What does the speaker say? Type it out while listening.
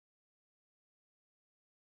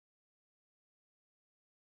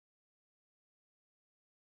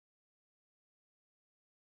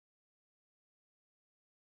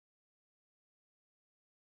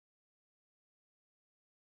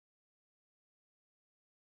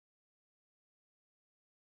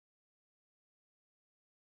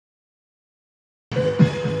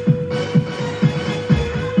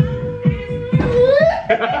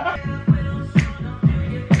Double,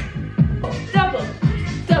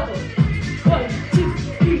 double. 1, 2,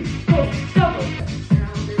 3, 4, double.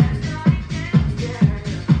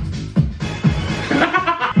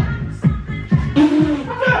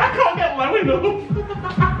 I can't get low enough.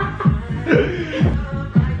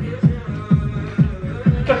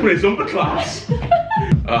 That's when it's upper class.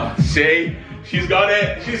 Oh, see? She's got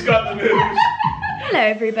it. She's got the moves. Hello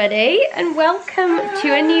everybody and welcome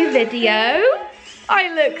to a new video.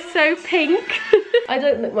 I look so pink. I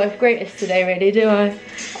don't look my greatest today really, do I?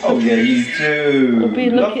 Oh yeah, you do. I've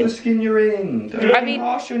been Love looking... the skin you're in. Don't I be mean,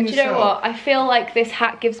 harsh on do you know what? I feel like this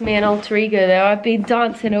hat gives me an alter ego though. I've been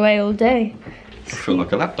dancing away all day. I feel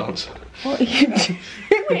like a lap dancer. What are you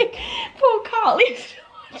doing? Poor Carly's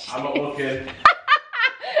I'm not looking.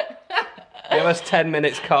 Give us 10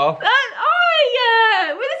 minutes, Carl. Well,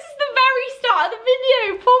 this is the very start of the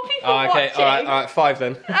video. Poor people watching. Alright, 5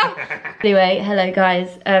 then. Anyway, hello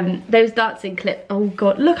guys. Those dancing clips. Oh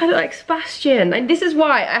god, look, I look like Sebastian. And this is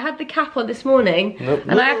why I had the cap on this morning,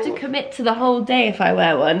 and I have to commit to the whole day if I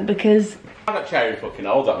wear one because. I'm not cherry fucking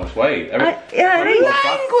hold that much weight.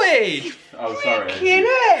 Language! Oh, sorry.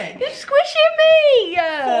 You're squishing me.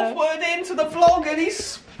 Fourth word into the vlog and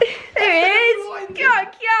he's... There it is. Yeah,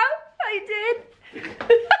 I did.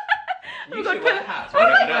 You should wear hats. I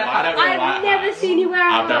don't really like I've never seen you wear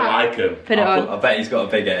a hat. I don't like them. Put it on. I bet he's got a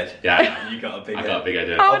big head. Yeah. You got a big head. I got a big head,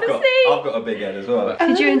 yeah. I want to see. I've got a big head as well.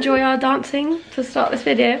 Did you enjoy our dancing to start this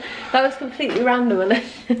video? That was completely random, wasn't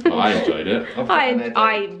it? Well, I enjoyed it.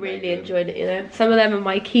 I really enjoyed it, you know. Some of them are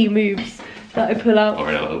my key moves that I pull out. Oh,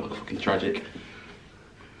 really, that looks fucking tragic.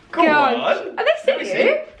 Go on. Are they suit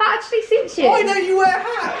you? That actually suits you. Why don't you wear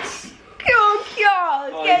hats? God.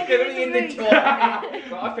 Oh, Get he's gonna be in the me. door.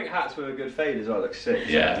 But I think hats with a good fade as well look sick.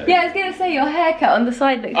 Yeah. Yeah, I was going to say your haircut on the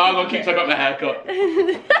side looks Oh, I'm gonna keep talking about my haircut.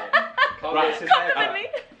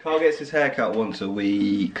 Carl gets his haircut once a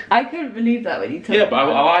week. I couldn't believe that when you told Yeah, me. but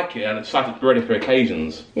I like it and it's like it's ready for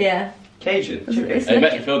occasions. Yeah. Cajun. It's It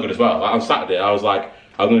makes me feel good as well. Like on Saturday, I was like,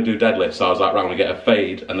 I'm going to do deadlifts, so I was like, right, I'm going to get a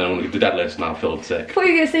fade, and then I'm going to do deadlifts, and I feel sick. I thought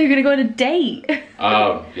you were going to say you were going to go on a date.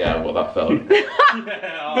 Yeah, well, that felt. You had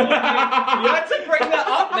to bring that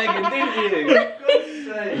up, Megan, didn't you?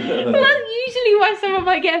 Well, that's usually why someone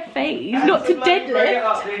might get a fade, not to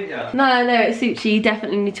deadlift. No, it suits you. You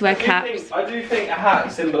definitely need to wear caps. I do think a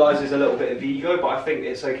hat symbolises a little bit of ego, but I think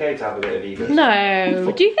it's okay to have a bit of ego.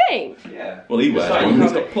 No, do you think? Yeah. Well, he wears it.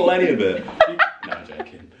 He's got plenty of it. No, I'm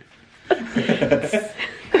joking.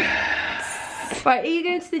 Right, are you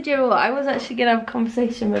going to the gym or what? I was actually going to have a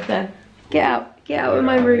conversation with them. Get out of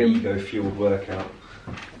my room. Ego-fueled workout.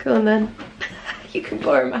 Go on then. You can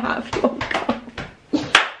borrow my hat if you want.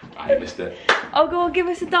 I missed it. Oh, go on, give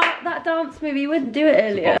us that dance movie. You wouldn't do it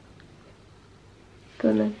earlier. Go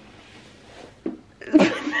on then. That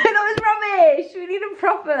was rubbish. We need a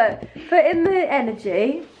proper. Put in the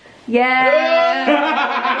energy. Yeah.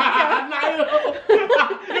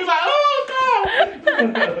 He was like, oh no!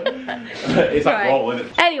 It's like rolling it.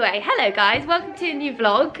 Anyway, hello guys, welcome to a new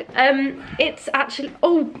vlog. It's actually,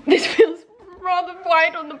 this feels rather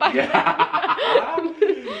wide on the back. Yeah.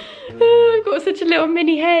 I've got such a little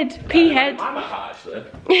mini head, pea head. I'm a hat actually.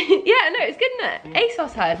 Yeah, no, it's good, isn't it?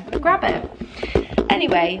 ASOS head, grab it.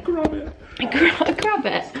 Anyway, Grab it. grab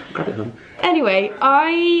it. Grab it, hon. Anyway,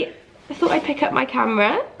 I thought I'd pick up my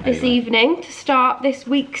camera this evening to start this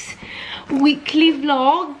week's weekly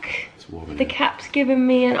vlog. It's warm, The cap's given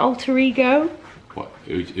me an alter ego. What?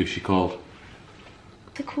 Who's she called?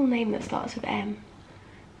 What's a cool name that starts with M?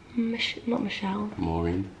 Not Michelle.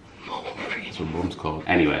 Maureen. That's what Mum's called.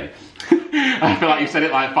 Anyway. I feel like you've said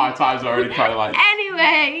it like 5 times already, trying to like...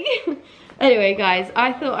 Anyway guys,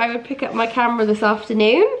 I thought I would pick up my camera this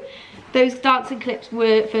afternoon. Those dancing clips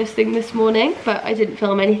were first thing this morning, but I didn't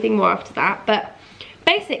film anything more after that. But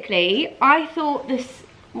basically, I thought this...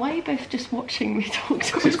 Why are you both just watching me talk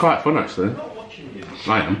to It's quite fun actually. I'm not watching you.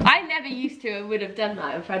 I am. I never used to and would have done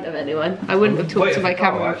that in front of anyone. I wouldn't have talked to my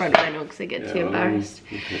camera in front of anyone because I get too embarrassed.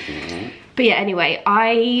 But yeah, anyway,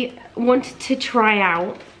 I wanted to try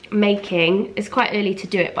out making... It's quite early to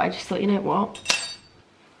do it, but I just thought, you know what?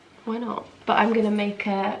 Why not? But I'm going to make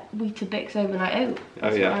a Weetabix overnight oat.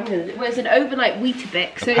 That's what I'm gonna do. Well, it's an overnight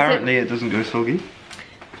Weetabix. So Apparently it doesn't go soggy.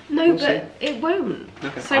 No, but it won't.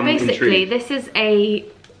 Okay. So I'm basically, intrigued. this is a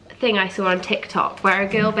thing I saw on TikTok where a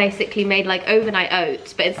girl basically made like overnight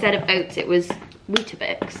oats, but instead of oats, it was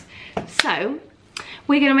Weetabix. So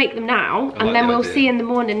we're going to make them now, and then we'll see in the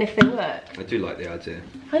morning if they work. I do like the idea.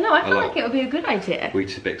 I know, I feel like it would be a good idea.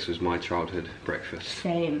 Weetabix was my childhood breakfast.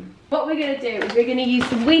 Same. What we're going to do is we're going to use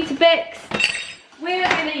some Weetabix, we're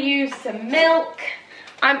going to use some milk,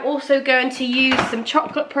 I'm also going to use some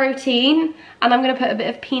chocolate protein, and I'm going to put a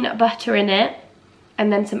bit of peanut butter in it,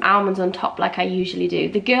 and then some almonds on top like I usually do.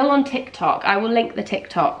 The girl on TikTok, I will link the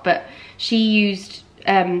TikTok, but she used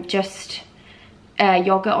just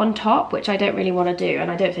yogurt on top, which I don't really want to do,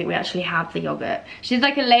 and I don't think we actually have the yogurt. She did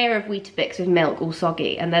like a layer of Weetabix with milk all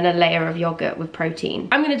soggy, and then a layer of yogurt with protein.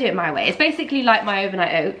 I'm going to do it my way. It's basically like my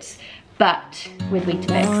overnight oats, but with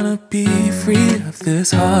Weetabix. Wanna be free of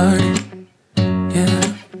this heart,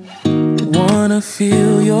 yeah. Wanna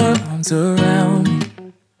feel your arms around me.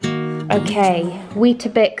 Okay,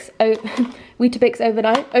 Weetabix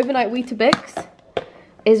overnight Weetabix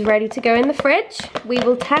is ready to go in the fridge. We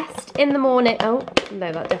will test in the morning. Oh,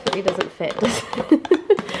 no, that definitely doesn't fit.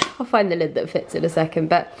 I'll find the lid that fits in a second,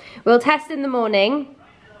 but we'll test in the morning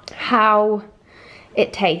how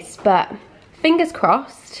it tastes, but fingers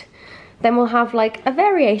crossed, then we'll have like a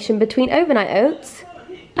variation between overnight oats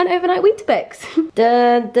and overnight Weetabix.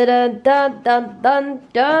 Dun, dun, dun, dun, dun,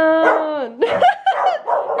 dun.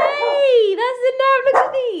 Hey, that's enough, look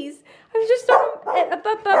at these. I was just on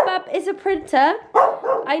it's a printer.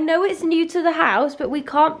 I know it's new to the house, but we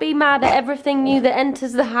can't be mad at everything new that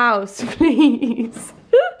enters the house, please.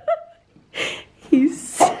 I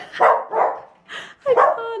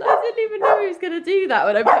didn't even know he was gonna do that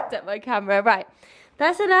when I picked up my camera. Right,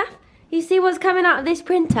 that's enough. You see what's coming out of this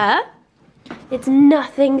printer? It's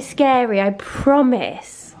nothing scary, I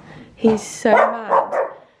promise. He's so mad.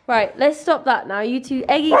 Right, let's stop that now. You two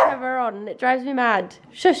egg each other on and it drives me mad.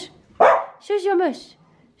 Shush. Shush your mush.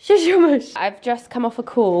 Shush your mush. I've just come off a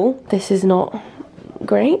call. This is not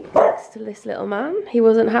great next to this little man. He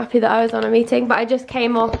wasn't happy that I was on a meeting, but I just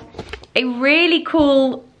came off a really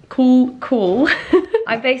cool call.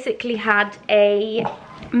 I basically had a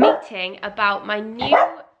meeting about my new...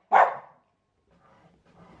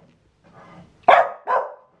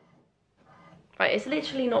 Right, it's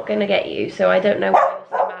literally not gonna get you, so I don't know why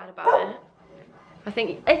you're so mad about it. I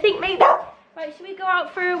think maybe... Right, should we go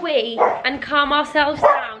out for a wee and calm ourselves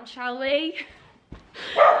down, shall we?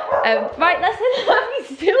 Right, that's enough.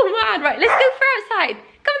 He's still mad. Right, let's go for outside.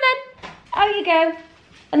 Come on then. Out you go.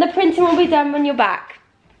 And the printing will be done when you're back.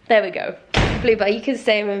 There we go. Bluebell, you can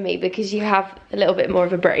stay with me because you have a little bit more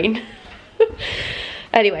of a brain.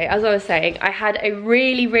 Anyway, as I was saying, I had a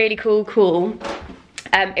really cool call.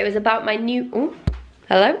 It was about my new... Oh,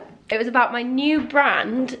 hello? It was about my new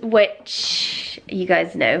brand, which you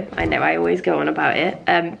guys know. I know I always go on about it.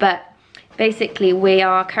 But basically, we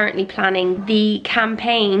are currently planning the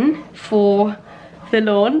campaign for the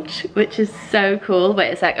launch, which is so cool.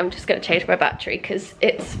 Wait a sec, I'm just gonna change my battery because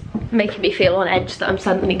it's making me feel on edge that I'm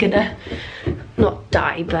suddenly gonna, not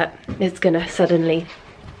die, but it's gonna suddenly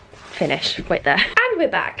finish right there. And we're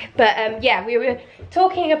back. But yeah, we were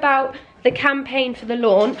talking about the campaign for the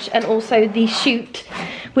launch and also the shoot,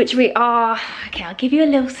 which we are, okay, I'll give you a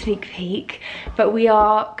little sneak peek, but we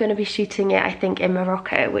are going to be shooting it, I think, in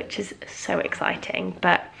Morocco, which is so exciting,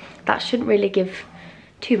 but that shouldn't really give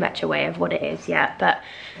too much away of what it is yet. But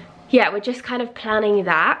yeah, we're just kind of planning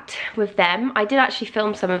that with them. I did actually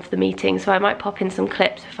film some of the meetings, so I might pop in some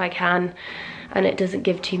clips if I can, and it doesn't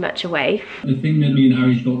give too much away. The thing that me and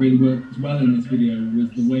Harry thought really worked well in this video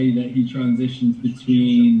was the way that he transitions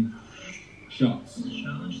between shots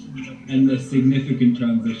and the significant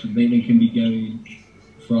transition. They can be going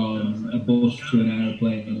from a bus to an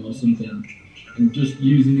aeroplane or something, and just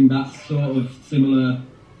using that sort of similar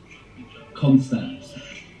concepts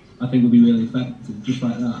I think will be really effective, just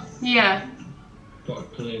like that. Yeah. Got to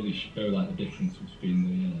clearly show like the difference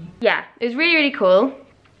between the yeah, it was really cool.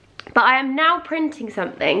 But I am now printing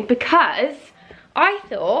something because I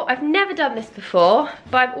thought, I've never done this before,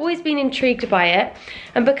 but I've always been intrigued by it.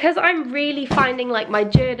 And because I'm really finding like my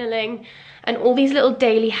journaling and all these little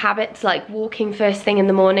daily habits, like walking first thing in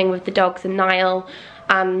the morning with the dogs and Niall,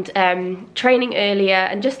 and training earlier,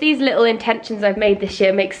 and just these little intentions I've made this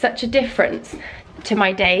year make such a difference to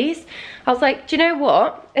my days. I was like, do you know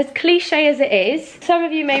what? As cliche as it is, some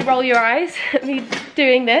of you may roll your eyes at me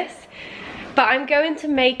doing this, but I'm going to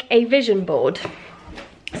make a vision board.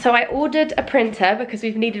 So I ordered a printer because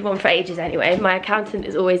we've needed one for ages anyway. My accountant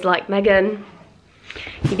is always like, Megan,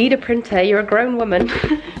 you need a printer, you're a grown woman.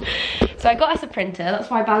 So I got us a printer. That's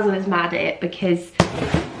why Basil is mad at it, because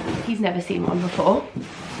he's never seen one before.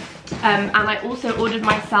 And I also ordered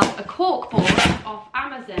myself a cork board off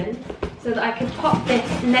Amazon so that I could pop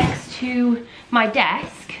this next to my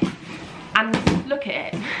desk and look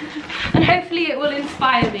at it. And hopefully it will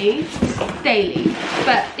inspire me daily.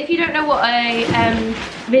 But if you don't know what a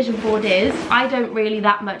vision board is, I don't really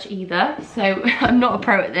that much either, so I'm not a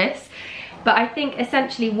pro at this. But I think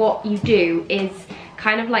essentially what you do is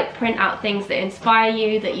kind of like print out things that inspire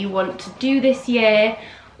you, that you want to do this year,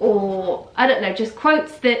 or I don't know, just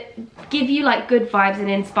quotes that give you like good vibes and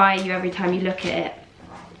inspire you every time you look at it.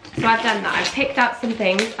 So I've done that. I've picked out some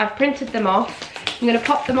things, I've printed them off. I'm going to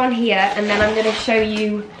pop them on here, and then I'm going to show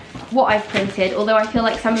you what I've printed, although I feel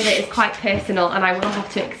like some of it is quite personal and I will have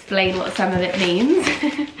to explain what some of it means.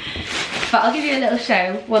 But I'll give you a little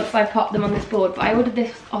show once I pop them on this board. But I ordered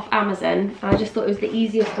this off Amazon and I just thought it was the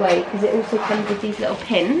easiest way because it also comes with these little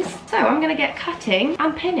pins. So I'm going to get cutting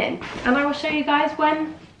and pinning, and I will show you guys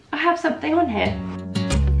when I have something on here.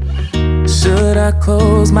 Should I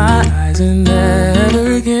close my eyes and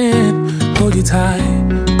never again hold you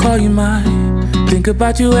tight, call you mine, think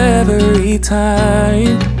about you every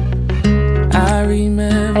time I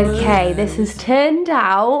remember. Okay, this has turned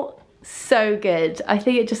out so good. I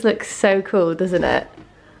think it just looks so cool, doesn't it?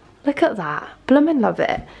 Look at that. Bloomin' love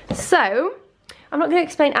it. So, I'm not going to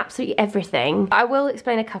explain absolutely everything. I will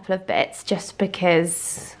explain a couple of bits just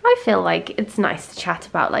because I feel like it's nice to chat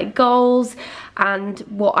about like goals and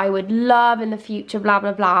what I would love in the future, blah,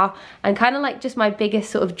 blah, blah. And kind of like just my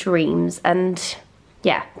biggest sort of dreams and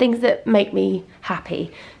yeah, things that make me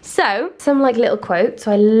happy. So, some like little quotes.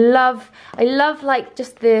 So I love like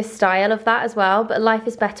just the style of that as well, but life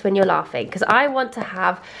is better when you're laughing, because I want to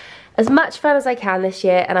have as much fun as I can this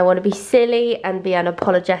year, and I want to be silly and be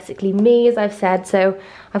unapologetically me, as I've said. So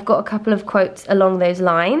I've got a couple of quotes along those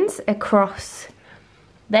lines across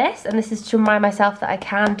this, and this is to remind myself that I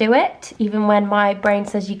can do it. Even when my brain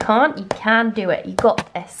says you can't, you can do it. You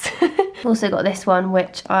got this. I've also got this one,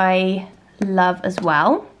 which I love as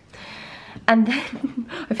well. And then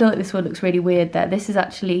I feel like this one looks really weird there. This is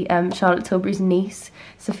actually Charlotte Tilbury's niece,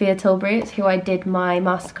 Sophia Tilbury. It's who I did my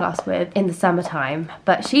masterclass with in the summertime.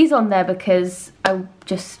 But she's on there because I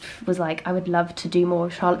just was like, I would love to do more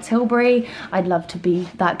Charlotte Tilbury. I'd love to be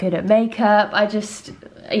that good at makeup.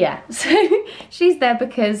 Yeah. So she's there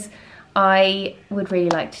because I would really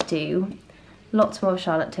like to do lots more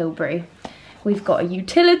Charlotte Tilbury. We've got a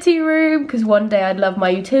utility room, because one day I'd love my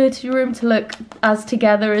utility room to look as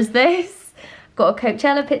together as this. Got a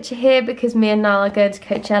Coachella picture here because me and Niall are going to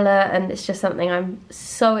Coachella, and it's just something I'm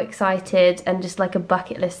so excited, and just like a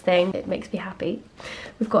bucket list thing. It makes me happy.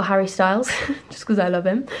 We've got Harry Styles, just because I love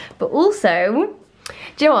him. But also,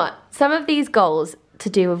 do you know what? Some of these goals to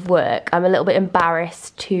do with work, I'm a little bit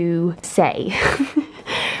embarrassed to say.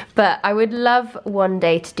 But I would love one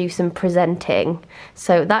day to do some presenting.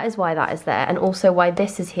 So that is why that is there. And also why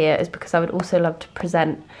this is here is because I would also love to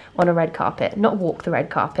present on a red carpet. Not walk the red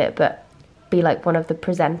carpet, but be like one of the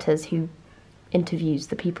presenters who interviews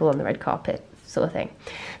the people on the red carpet, sort of thing.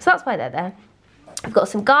 So that's why they're there. I've got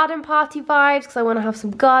some garden party vibes because I want to have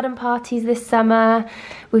some garden parties this summer.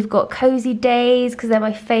 We've got cozy days because they're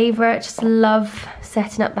my favourite. Just love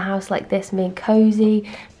setting up the house like this and being cozy.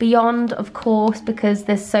 Beyond, of course, because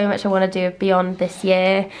there's so much I want to do with Beyond this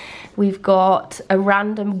year. We've got a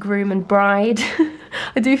random groom and bride.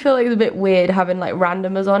 I do feel like it's a bit weird having like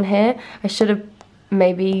randomers on here. I should have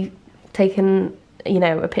maybe taken, you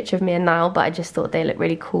know, a picture of me and Niall, but I just thought they look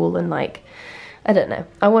really cool and like, I don't know.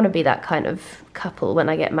 I want to be that kind of couple when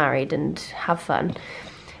I get married and have fun.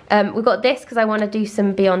 We've got this because I want to do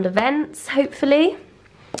some Beyond events, hopefully.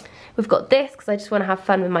 We've got this because I just want to have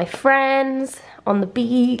fun with my friends on the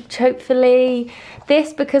beach, hopefully.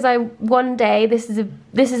 This because one day, this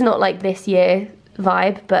is not like this year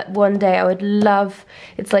vibe, but one day I would love,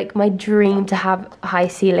 it's like my dream to have high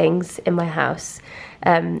ceilings in my house.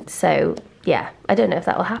 So yeah, I don't know if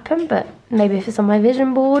that will happen, but maybe if it's on my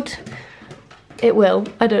vision board, it will.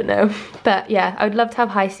 I don't know. But yeah, I would love to have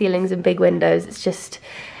high ceilings and big windows. It's just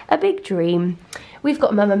a big dream. We've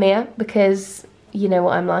got Mamma Mia because you know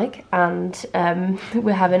what I'm like, and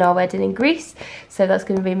we're having our wedding in Greece, so that's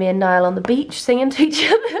going to be me and Niall on the beach singing to each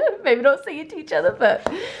other. Maybe not singing to each other,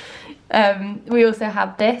 but we also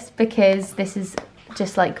have this because this is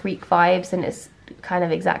just like Greek vibes, and it's kind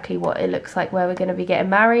of exactly what it looks like where we're going to be getting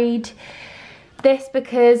married. This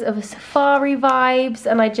because of a safari vibes,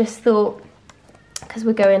 and I just thought, because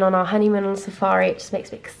we're going on our honeymoon on safari, it just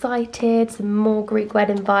makes me excited. Some more Greek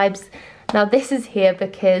wedding vibes. Now this is here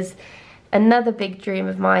because another big dream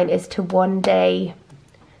of mine is to one day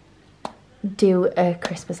do a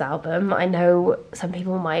Christmas album. I know some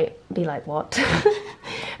people might be like, what?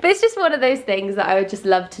 But it's just one of those things that I would just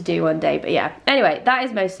love to do one day. But yeah, anyway, that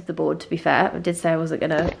is most of the board, to be fair. I did say I wasn't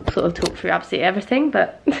gonna sort of talk through absolutely everything,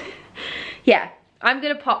 but yeah, I'm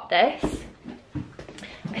gonna pop this,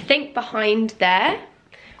 I think, behind there.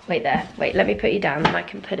 Wait, let me put you down and I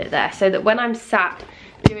can put it there so that when I'm sat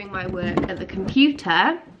doing my work at the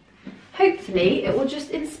computer, hopefully it will just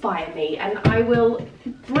inspire me and I will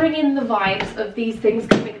bringing the vibes of these things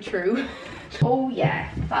coming true. Oh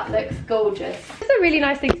yeah, that looks gorgeous. It's a really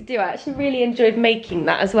nice thing to do. I actually really enjoyed making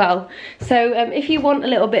that as well. So if you want a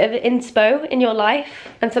little bit of inspo in your life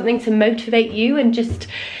and something to motivate you and just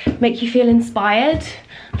make you feel inspired,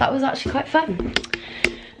 that was actually quite fun.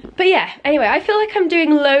 But yeah, anyway, I feel like I'm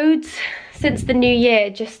doing loads since the new year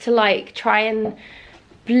just to like try and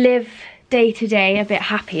live day to day a bit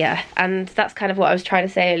happier, and that's kind of what I was trying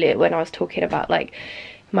to say earlier when I was talking about like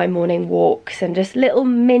my morning walks and just little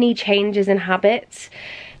mini changes in habits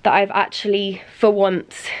that I've actually for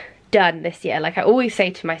once done this year. Like I always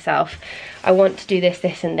say to myself, I want to do this,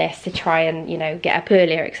 this and this to try and, you know, get up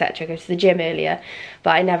earlier, etc., go to the gym earlier,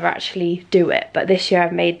 but I never actually do it. But this year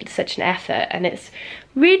I've made such an effort and it's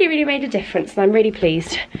really made a difference and I'm really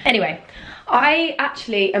pleased. Anyway, I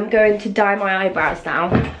actually am going to dye my eyebrows now.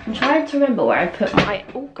 I'm trying to remember where I put my,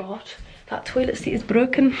 oh god, that toilet seat is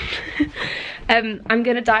broken. I'm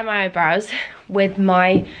gonna dye my eyebrows with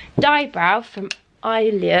my dye brow from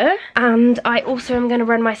Ilia, and I also am gonna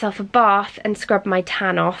run myself a bath and scrub my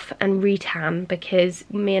tan off and re-tan because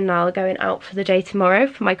me and Niall are going out for the day tomorrow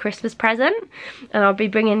for my Christmas present, and I'll be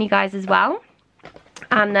bringing you guys as well.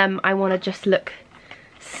 And I want to just look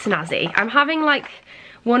snazzy. I'm having like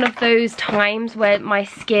one of those times where my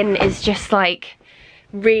skin is just like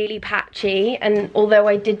really patchy, and although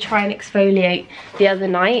I did try and exfoliate the other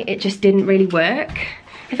night, it just didn't really work.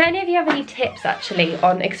 If any of you have any tips actually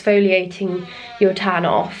on exfoliating your tan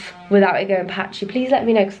off without it going patchy, please let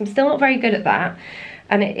me know, because I'm still not very good at that.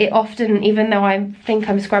 And it often, even though I think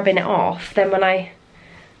I'm scrubbing it off, then when I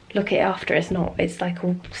look at it after, it's not, it's like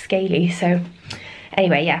all scaly. So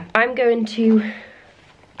anyway, yeah, I'm going to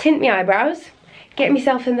tint my eyebrows, get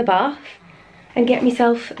myself in the bath and get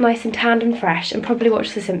myself nice and tanned and fresh and probably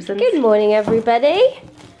watch The Simpsons. Good morning everybody.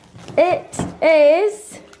 It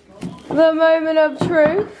is the moment of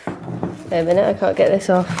truth. Wait a minute, I can't get this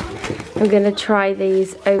off. I'm gonna try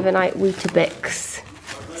these overnight Weetabix.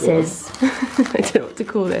 I don't know what to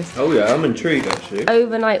call this. Oh yeah, I'm intrigued actually.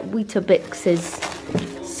 Overnight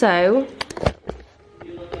Weetabixes. So,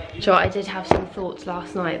 sure, I did have some thoughts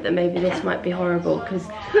last night that maybe this might be horrible because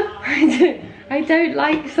I don't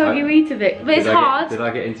like soggy Weetabix, but it's hard. Did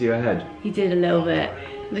I get into your head? You did a little bit,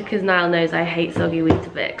 because Niall knows I hate soggy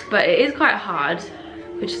Weetabix, but it is quite hard,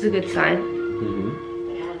 which is a good sign.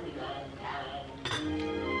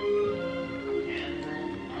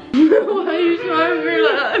 Why are you smiling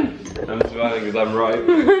like that? I'm smiling because I'm right.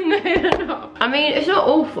 No, you're not. I mean, it's not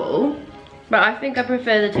awful, but I think I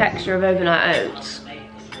prefer the texture of overnight oats.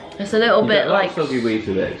 It's a little bit like soggy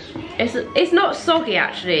Weetabix. It's not soggy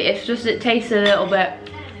actually. It's just it tastes a little bit.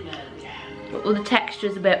 Well, the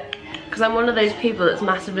texture's a bit. Because I'm one of those people that's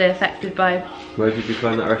massively affected by. Where did you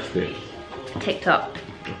find that recipe? TikTok.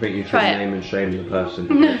 I think you should name and shame the person.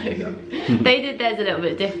 No, they did theirs a little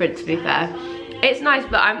bit different, to be fair. It's nice,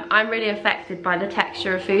 but I'm really affected by the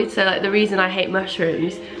texture of food. So like the reason I hate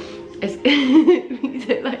mushrooms is you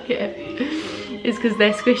don't like it. Is because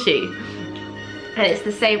they're squishy. And it's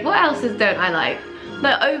the same. What else don't I like?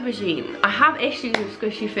 Like aubergine. I have issues with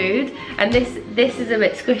squishy food, and this is a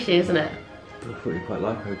bit squishy, isn't it? I thought you quite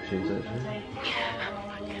like aubergines actually.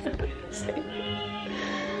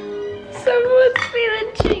 Someone's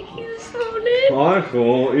feeling cheeky this morning. I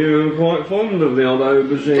thought you were quite fond of the old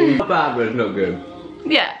aubergine. Not bad, but it's not good.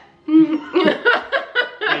 Yeah.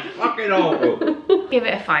 It's fucking awful. Give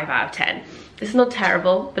it a 5 out of 10. It's not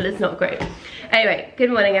terrible, but it's not great. Anyway,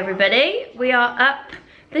 good morning everybody. We are up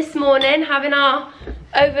this morning having our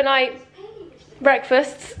overnight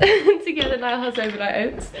breakfasts together. Niall has overnight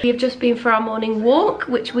oats. We have just been for our morning walk,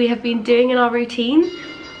 which we have been doing in our routine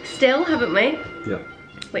still, haven't we? Yeah.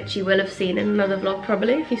 Which you will have seen in another vlog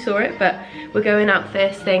probably if you saw it, but we're going out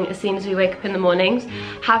first thing as soon as we wake up in the mornings,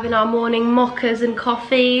 having our morning mochas and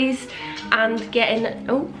coffees and getting,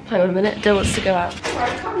 oh, hang on a minute, Dill wants to go out.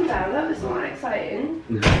 Right, calm down, that was not exciting.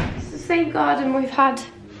 It's the same garden we've had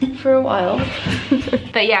for a while.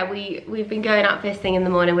 But yeah, we've been going out first thing in the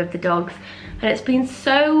morning with the dogs, and it's been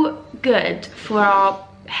so good for our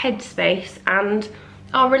headspace and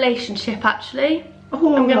our relationship actually.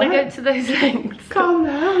 Oh, I'm gonna go to those lengths. Calm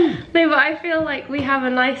down. No, but I feel like we have a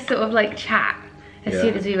nice sort of like chat as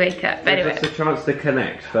soon as we wake up. But anyway, it's a chance to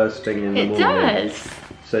connect first thing in the morning. It does.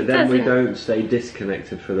 So then we don't stay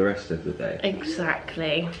disconnected for the rest of the day.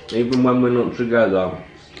 Exactly. Even when we're not together,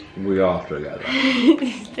 we are together.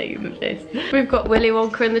 Taking the piss. We've got Willy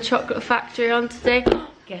Wonka and the Chocolate Factory on today.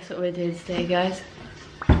 Guess what we're doing today, guys?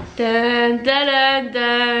 Dun, dun,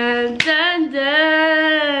 dun, dun,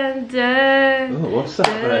 dun, dun. Oh, what's that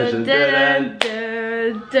version? Dun, dun,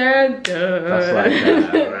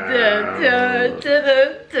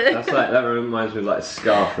 That's like, that reminds me of like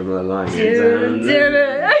Scar from The Lion King.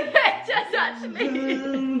 Just actually.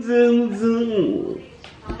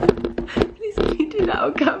 Please can you do that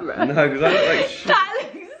on camera? No, because I look like shit. That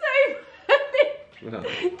looks so funny. No.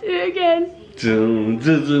 Do it again.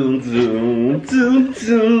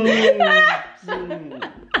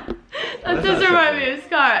 That does remind me of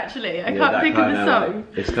Scar actually. I can't think of the song.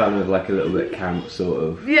 It's kind of like a little bit camp sort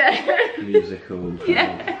of musical.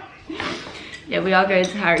 Yeah, we are going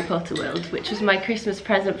to Harry Potter World, which was my Christmas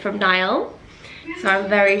present from Niall. So I'm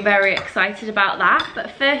very, very excited about that. But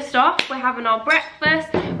first off, we're having our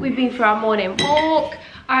breakfast. We've been for our morning walk.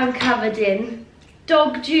 I'm covered in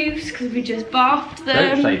dog juice because we just bathed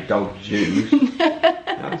them. Don't say dog juice.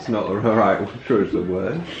 That's not the right choice of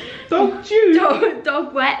word. Dog juice.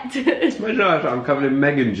 Dog wet. Imagine I'm covered in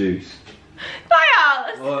Megan juice.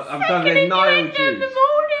 Niall, I'm covered in Niall juice. in the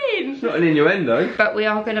morning. It's not an innuendo. But we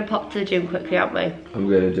are going to pop to the gym quickly, aren't we? I'm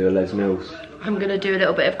going to do a Les Mills. I'm going to do a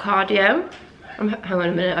little bit of cardio. Hang on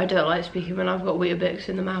a minute, I don't like speaking when I've got Weetabix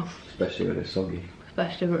in the mouth. Especially when it's soggy.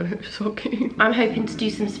 Especially when it's soggy. I'm hoping to do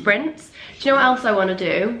some sprints. Do you know what else I want to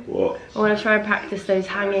do? What? I want to try and practice those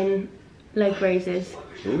hanging leg raises.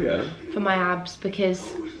 Oh yeah. For my abs,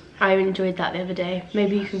 because I enjoyed that the other day.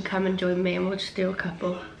 Maybe you can come and join me and we'll just do a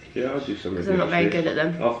couple. Yeah, I'll do some. Because I'm not very good at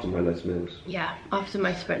them. After my Les Mills. Yeah, after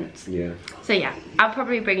my sprints. Yeah. So yeah, I'll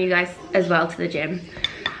probably bring you guys as well to the gym.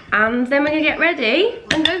 And then we're gonna get ready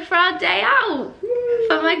and go for our day out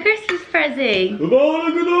for my Christmas present.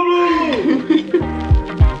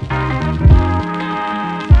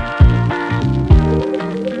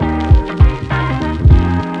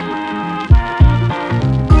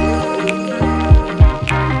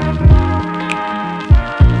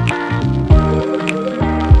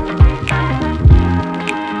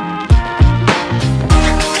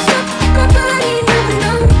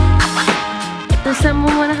 Does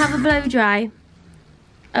someone want to have a blow dry?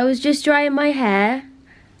 I was just drying my hair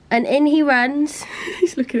and in he runs.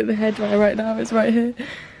 He's looking at the hairdryer right now, it's right here.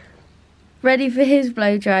 Ready for his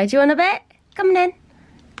blow dry. Do you want a bit? Come on in.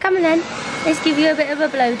 Come on in. Let's give you a bit of a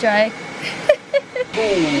blow dry.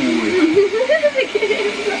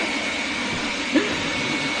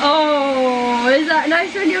 Oh, is that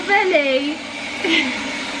nice on your belly?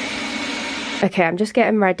 Okay, I'm just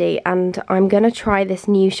getting ready and I'm going to try this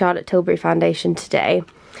new Charlotte Tilbury foundation today.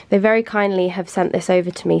 They very kindly have sent this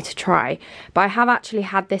over to me to try, but I have actually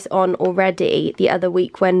had this on already the other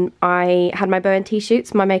week when I had my bow and tea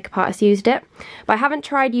shoots. My makeup artist used it, but I haven't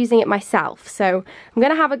tried using it myself, so I'm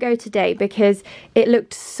going to have a go today because it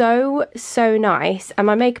looked so nice, and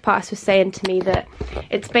my makeup artist was saying to me that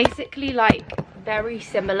it's basically like very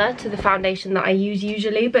similar to the foundation that I use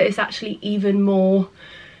usually, but it's actually even more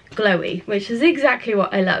glowy, which is exactly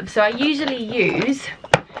what I love. So I usually use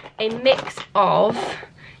a mix of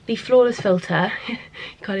the Flawless Filter. You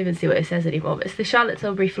can't even see what it says anymore, but it's the Charlotte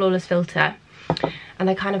Tilbury Flawless Filter, and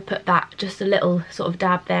I kind of put that, just a little sort of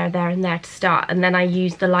dab there and there to start, and then I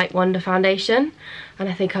use the Light Wonder foundation, and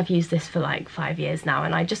I think I've used this for like 5 years now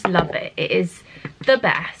and I just love it. It is the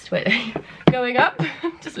best. Wait, going up,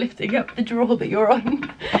 just lifting up the drawer that you're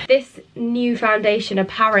on. This new foundation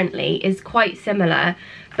apparently is quite similar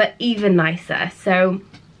but even nicer, so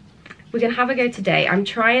we're gonna have a go today. I'm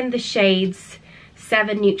trying the shades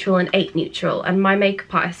 7 Neutral and 8 Neutral, and my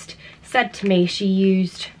makeup artist said to me she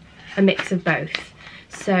used a mix of both,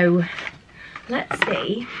 so let's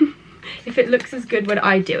see if it looks as good when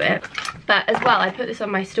I do it. But as well, I put this on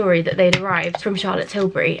my story that they'd arrived from Charlotte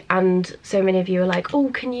Tilbury, and so many of you are like, oh,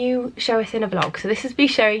 can you show us in a vlog? So this is me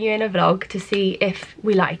showing you in a vlog to see if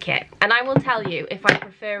we like it, and I will tell you if I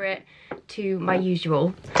prefer it to my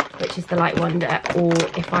usual, which is the Light Wonder, or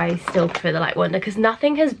if I still prefer the Light Wonder, because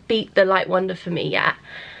nothing has beat the Light Wonder for me yet.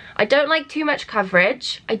 I don't like too much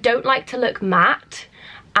coverage, I don't like to look matte,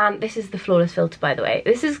 and this is the Flawless Filter, by the way.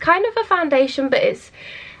 This is kind of a foundation, but is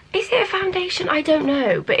it a foundation? I don't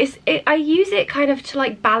know, but I use it kind of to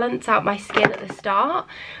like balance out my skin at the start,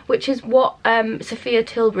 which is what Sophia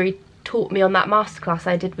Tilbury taught me on that masterclass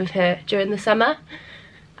I did with her during the summer.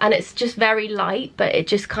 And it's just very light, but it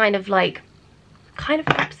just kind of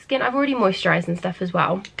preps skin. I've already moisturised and stuff as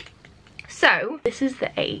well. So this is the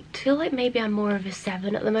 8. I feel like maybe I'm more of a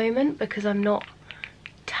 7 at the moment because I'm not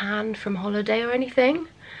tan from holiday or anything,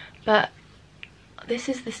 but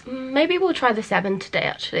maybe we'll try the 7 today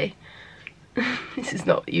actually. This is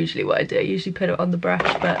not usually what I do. I usually put it on the brush,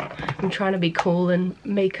 but I'm trying to be cool and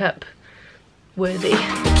makeup worthy.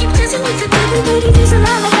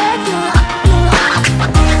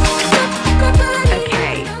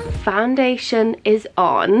 Okay, foundation is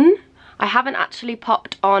on. I haven't actually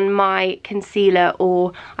popped on my concealer,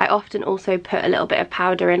 or I often also put a little bit of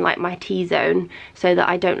powder in like my T-zone so that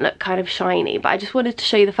I don't look kind of shiny. But I just wanted to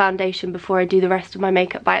show you the foundation before I do the rest of my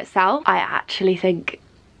makeup by itself. I actually think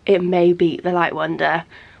it may beat the Light Wonder.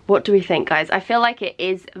 What do we think, guys? I feel like it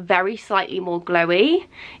is very slightly more glowy,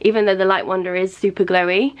 even though the Light Wonder is super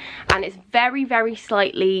glowy, and it's very, very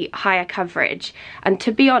slightly higher coverage. And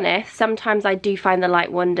to be honest, sometimes I do find the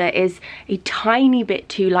Light Wonder is a tiny bit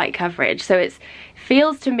too light coverage. So it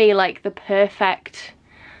feels to me like the perfect,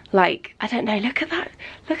 like, I don't know, look at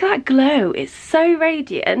that glow. It's so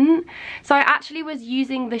radiant. So I actually was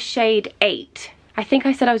using the shade 8. I think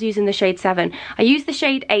I said I was using the shade 7. I used the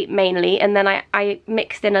shade 8 mainly, and then I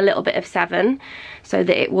mixed in a little bit of 7 so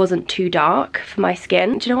that it wasn't too dark for my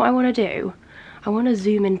skin. Do you know what I want to do? I want to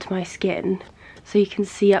zoom into my skin so you can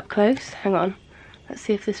see up close. Hang on. Let's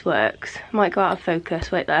see if this works. Might go out of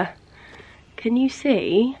focus. Wait there. Can you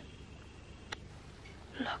see?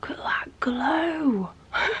 Look at that glow.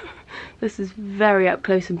 This is very up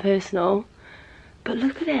close and personal. But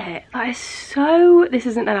look at it. That is so... This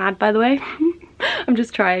isn't an ad, by the way. I'm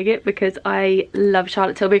just trying it because I love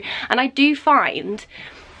Charlotte Tilbury. And I do find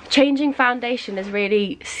changing foundation is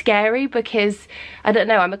really scary because, I don't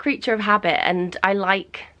know, I'm a creature of habit and I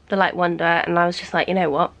like the Light Wonder, and I was just like, you know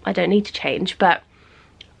what, I don't need to change. But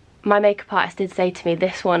my makeup artist did say to me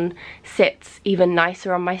this one sits even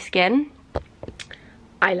nicer on my skin.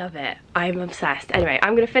 I love it. I'm obsessed. Anyway,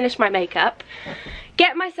 I'm going to finish my makeup,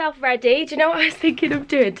 get myself ready. Do you know what I was thinking of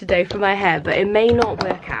doing today for my hair? But it may not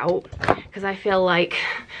work out because I feel like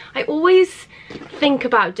I always think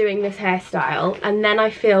about doing this hairstyle and then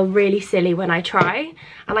I feel really silly when I try,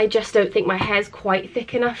 and I just don't think my hair's quite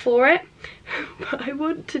thick enough for it. But I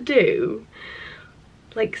want to do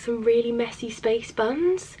like some really messy space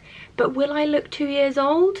buns. But will I look 2 years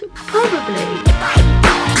old? Probably.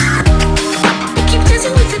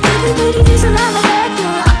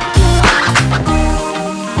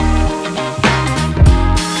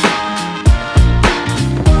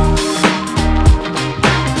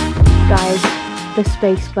 Guys, the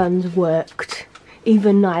space buns worked.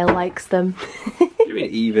 Even Niall likes them. What do you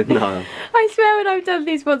mean even Niall? I swear when I've done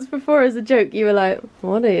these once before as a joke, you were like,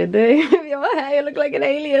 what are you doing with your hair? You look like an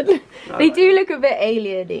alien. They do look a bit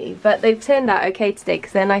alien-y, but they've turned out okay today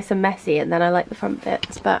because they're nice and messy, and then I like the front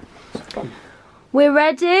bits. But we're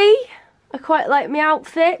ready. I quite like my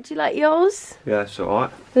outfit. Do you like yours? Yeah, it's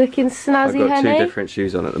alright. Looking snazzy, I've got honey. 2 different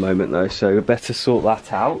shoes on at the moment though, so we better sort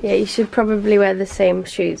that out. Yeah, you should probably wear the same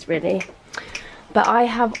shoes, really. But I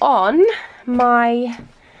have on my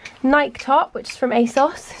Nike top, which is from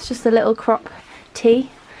ASOS. It's just a little crop tee.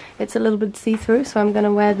 It's a little bit see-through, so I'm going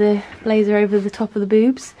to wear the blazer over the top of the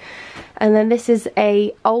boobs. And then this is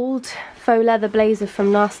a old faux leather blazer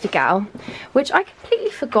from Nasty Gal, which I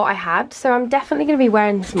completely forgot I had, so I'm definitely going to be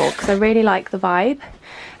wearing this more because I really like the vibe.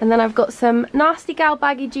 And then I've got some Nasty Gal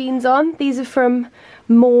baggy jeans on. These are from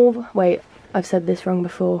Mauve. Wait, I've said this wrong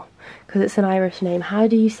before because it's an Irish name. How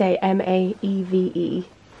do you say M-A-E-V-E?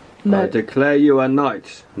 I declare you a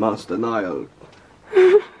knight, Master Niall.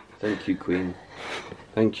 Thank you, Queen.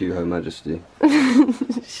 Thank you, Her Majesty.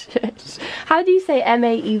 Shit. How do you say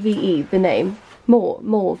M-A-E-V-E, the name?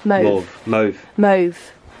 Mauve.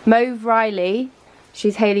 Mauve Riley.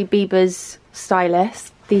 She's Hailey Bieber's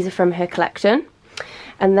stylist. These are from her collection.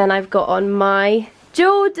 And then I've got on my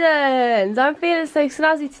Jordans. I'm feeling so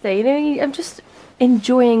snazzy today. You know, I'm just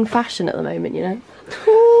enjoying fashion at the moment, you know.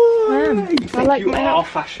 I am. I like you are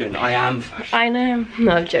fashion. I am fashion. I know.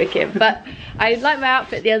 No, I'm joking. But I liked my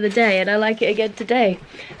outfit the other day and I like it again today.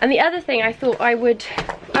 And the other thing I thought I would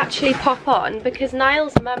actually pop on, because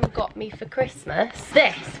Niall's mum got me for Christmas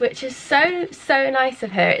this, which is so nice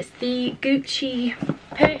of her. It's the Gucci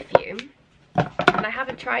perfume. And I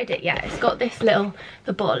haven't tried it yet. It's got this little,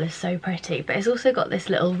 the bottle is so pretty, but it's also got this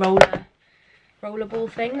little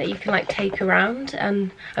rollerball thing that you can like take around.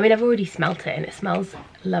 And I mean, I've already smelt it and it smells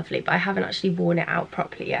lovely, but I haven't actually worn it out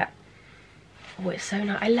properly yet. Oh, it's so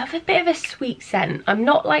nice. I love a bit of a sweet scent. I'm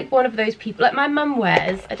not like one of those people, like my mum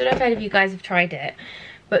wears, I don't know if any of you guys have tried it,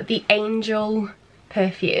 but the Angel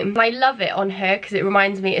perfume. I love it on her because it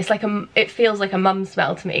reminds me, it's like it feels like a mum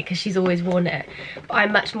smell to me because she's always worn it. But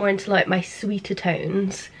I'm much more into like my sweeter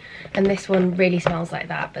tones, and this one really smells like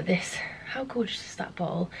that. But this, how gorgeous is that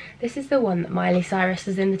bottle? This is the one that Miley Cyrus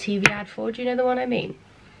is in the TV ad for. Do you know the one I mean?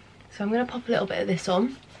 So I'm going to pop a little bit of this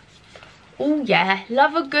on. Oh yeah,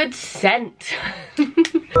 love a good scent.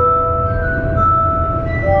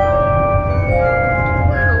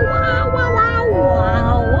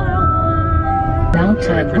 Now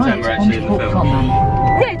turn right onto Port Common.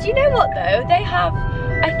 No, do you know what though? They have,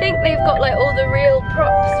 I think they've got like all the real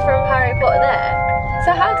props from Harry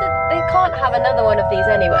have another one of these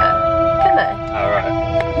anywhere, can they? Alright.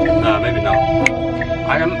 No, maybe not.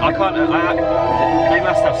 I can't, they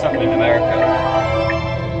must have something in America.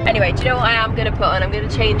 Anyway, do you know what I am going to put on? I'm going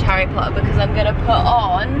to change Harry Potter because I'm going to put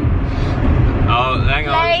on... Oh, hang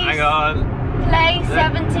on. Play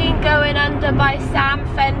 17 Going Under by Sam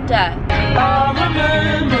Fender. I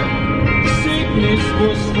remember sickness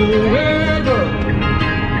was forever.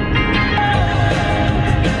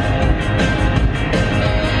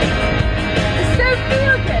 It's so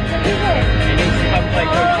feel good, don't you think? It needs to come play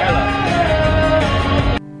Coachella.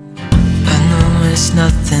 I know it's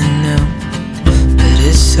nothing new, but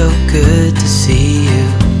it's so good to see you.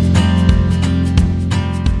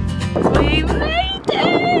 We made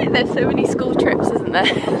it! There's so many school trips, isn't there? I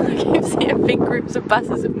keep seeing big groups of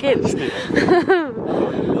buses of kids.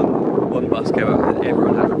 One bus came out and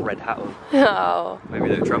everyone had a red hat on. Oh. Maybe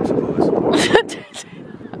they're Trump supporters.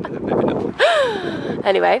 Maybe not.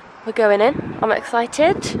 Anyway, we're going in. I'm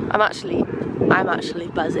excited. I'm actually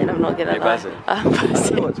buzzing. I'm not gonna lie. Buzzing? I'm buzzing. I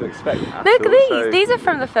don't know what to expect. Look at these. These are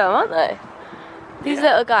from the film, aren't they? These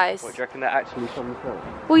little guys. What, do you reckon they're actually from the film?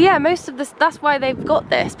 Well, yeah, most of this. That's why they've got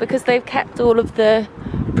this, because they've kept all of the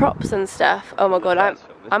props and stuff. Oh my god,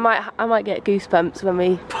 I might get goosebumps when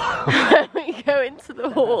we when we go into the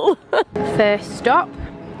hall. First stop,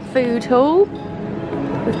 food hall.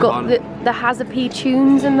 We've got the Hazapee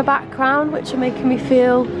tunes in the background, which are making me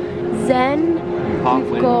feel zen. You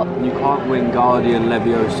can't win Guardian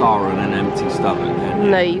Leviosa on an empty stomach.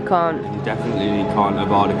 No, you can't. You definitely can't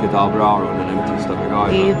Avada Kedavra on an empty stomach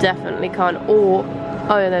either. You definitely can't. Or,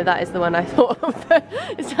 oh no, that is the one I thought of.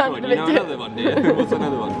 It sounded a bit you know another one, do you? What's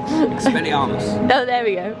another one? Expelliarmus. Oh, there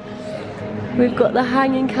we go. We've got the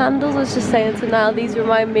hanging candles. I was just saying to Niall, these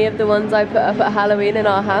remind me of the ones I put up at Halloween in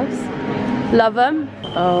our house. Love them.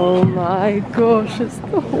 Oh my gosh, it's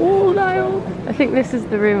the hall now. I think this is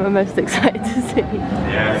the room I'm most excited to see.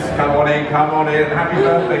 Yes, come on in, come on in. Happy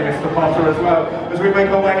birthday, Mr. Potter, as well. As we make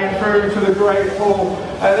our way in through to the Great Hall.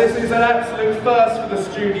 This is an absolute first for the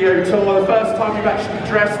studio tour. The first time you've actually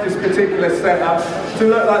dressed this particular setup to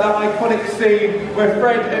look like that iconic scene where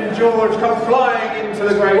Fred and George come flying into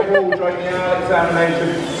the Great Hall during the hour examination,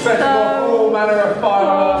 setting off all manner of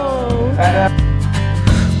fireworks.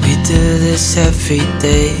 We do this every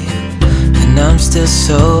day, and I'm still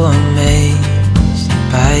so amazed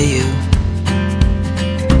by you.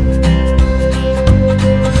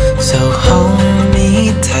 So hold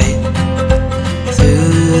me tight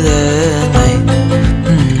through the night.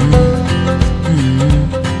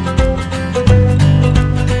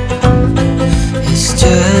 It's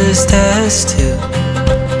just us two,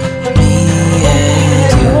 me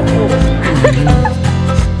and you.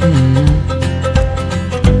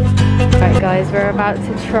 Right guys, we're about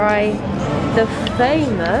to try the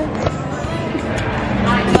famous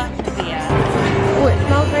butterbeer. Oh, it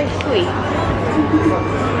smells very sweet.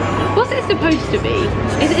 What's it supposed to be?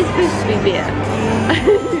 Is it supposed to be beer?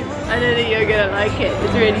 I know that you're gonna like it.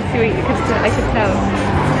 It's really sweet, I can tell.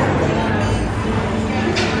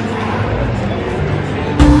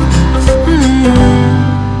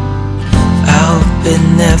 I hope it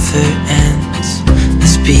never ends,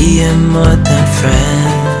 this being more than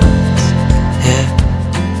friends, yeah.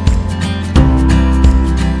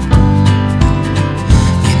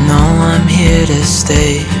 You know I'm here to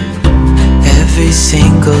stay every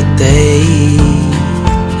single day,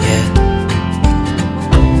 yeah.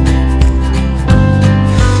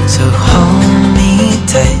 So hold me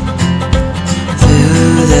tight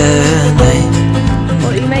through the night.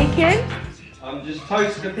 What are you making? I'm just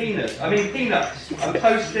toasting peanuts. I mean peanuts. I'm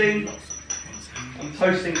toasting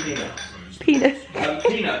peanuts. Penis.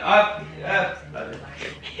 Peanut.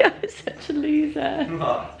 You're such a loser.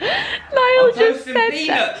 What? Niall I'm just toasting said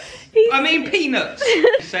peanuts. that. I mean peanuts.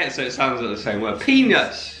 Say it so it sounds like the same word.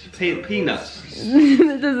 Peanuts. Peanuts.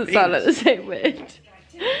 It doesn't sound like the same word.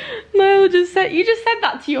 Niall just said, you just said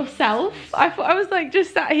that to yourself. I thought I was like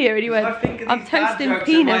just sat here and you went, I'm toasting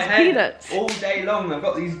peanuts. All day long. I've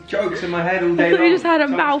got these jokes in my head all day I thought long. you just had a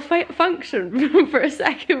malfunction for a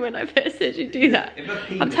second when I first said you do that.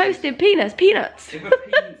 I'm toasting peanuts. If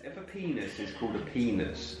a penis is called a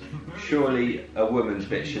penis, surely a woman's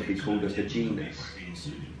bit should be called a vaginus.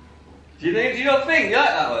 Do you not think? You like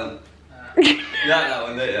that one? You like that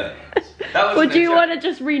one, don't you? Or do you want to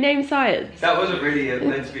just rename science? That wasn't really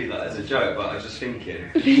meant to be like as a joke, but I was just thinking.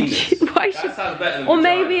 Penis. Why that should, sounds better than or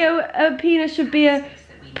vagina. maybe a penis should be a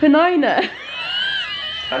penina.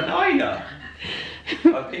 Penina? A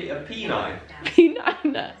penine?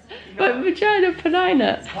 Penina. But vagina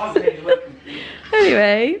penina.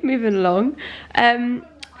 Anyway, moving along.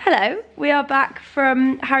 Hello, we are back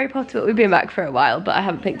from Harry Potter. We've been back for a while, but I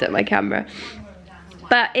haven't picked up my camera.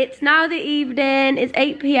 But it's now the evening, it's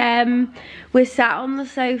 8 PM. We're sat on the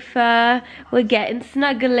sofa, we're getting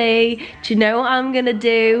snuggly. Do you know what I'm gonna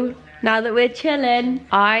do now that we're chilling?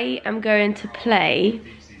 I am going to play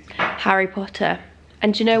Harry Potter.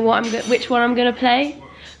 And do you know what which one I'm gonna play?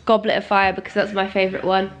 Goblet of Fire, because that's my favourite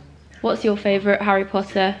one. What's your favourite Harry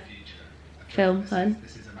Potter film, hun?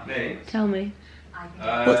 Me? Tell me.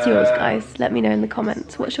 What's yours, guys? Let me know in the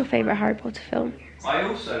comments. What's your favourite Harry Potter film? I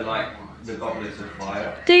also like The Goblet of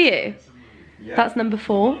Fire. Do you? Yeah. That's number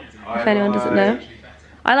 4, if anyone doesn't know.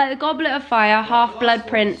 I like The Goblet of Fire, Half-Blood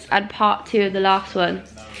Prince, and part 2 of the last one.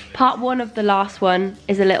 Part 1 of the last one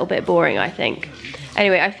is a little bit boring, I think.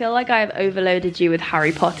 Anyway, I feel like I have overloaded you with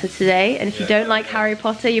Harry Potter today, and if you don't like Harry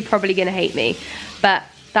Potter, you're probably gonna hate me. But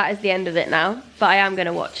that is the end of it now. But I am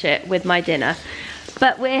gonna watch it with my dinner.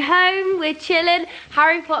 But we're home, we're chilling.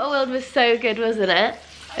 Harry Potter World was so good, wasn't it?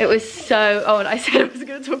 It was so, oh, and I said I wasn't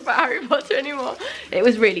gonna talk about Harry Potter anymore. It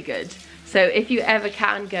was really good. So if you ever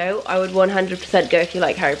can go, I would 100% go if you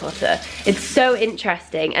like Harry Potter. It's so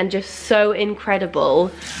interesting and just so incredible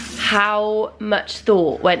how much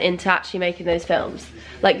thought went into actually making those films.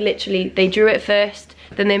 Like literally, they drew it first,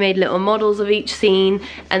 then they made little models of each scene,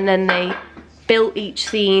 and then they built each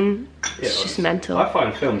scene. It's just mental. I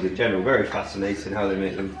find films in general very fascinating how they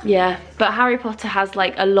make them. Yeah, but Harry Potter has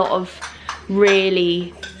like a lot of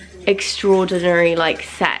really extraordinary like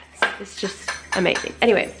sets. It's just amazing.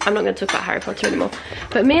 Anyway, I'm not going to talk about Harry Potter anymore.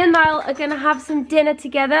 But me and Niall are going to have some dinner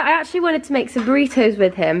together. I actually wanted to make some burritos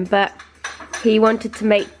with him, but he wanted to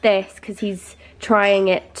make this because he's trying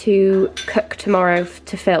it to cook tomorrow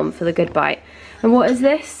to film for The Good Bite. And what is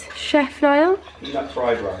this, Chef Niall? Peanut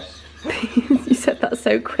fried rice. You said that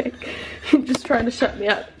so quick. You're just trying to shut me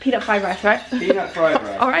up. Peanut fried rice, right? Peanut fried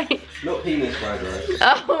rice. Alright. Not penis fried rice.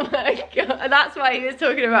 Oh my god. That's why he was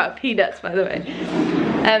talking about peanuts, by the way.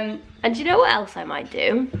 And do you know what else I might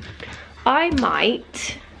do? I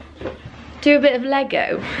might do a bit of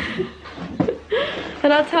Lego.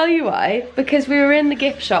 And I'll tell you why. Because we were in the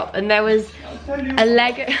gift shop and there was a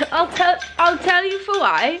Lego. I'll tell you for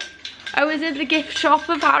why. I was in the gift shop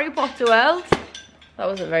of Harry Potter World. That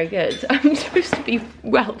wasn't very good. I'm supposed to be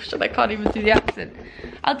Welsh and I can't even do the accent.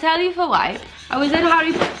 I'll tell you for why. I was at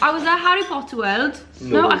Harry Potter World.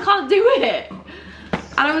 No, I can't do it.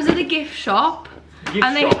 And I was in a gift shop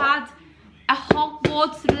and they had a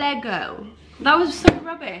Hogwarts Lego. That was so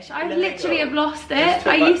rubbish. I literally have lost it.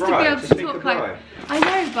 I used to be able to talk like... I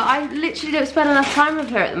know, but I literally don't spend enough time with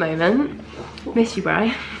her at the moment. Miss you,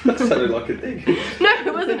 Bri. That sounded like a dig. No,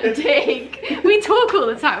 it wasn't a dig. We talk all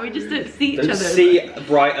the time. We just don't see each other. Don't see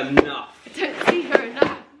Bri enough. Don't see her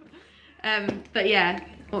enough. But yeah,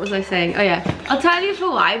 what was I saying? Oh yeah, I'll tell you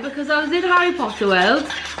for why. Because I was in Harry Potter World.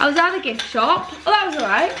 I was at a gift shop. Oh, that was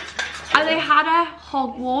alright. And they had a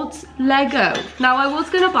Hogwarts Lego. Now I was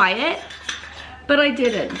gonna buy it, but I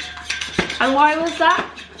didn't. And why was that?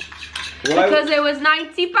 Because it was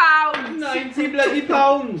 £90. 90 bloody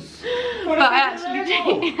pounds. But I actually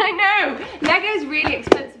did. I know. Lego's really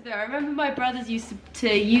expensive though. I remember my brothers used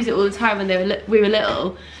to use it all the time when we were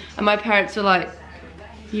little, and my parents were like,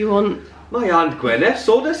 "You want?" My Aunt Gwyneth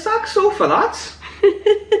sold a saxo for that.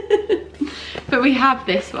 But we have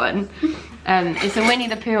this one. It's a Winnie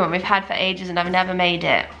the Pooh one we've had for ages, and I've never made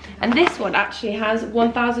it. And this one actually has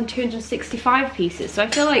 1,265 pieces. So I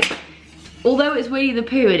feel like, although it's Winnie the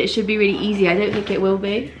Pooh and it should be really easy, I don't think it will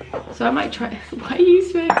be. So I might try. Why are you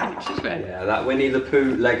smoking? It's just red. Yeah, that Winnie the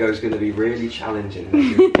Pooh Lego is going to be really challenging.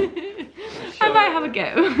 I might have a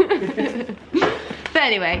go. But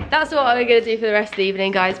anyway, that's what I'm going to do for the rest of the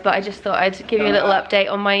evening, guys. But I just thought I'd give you a little update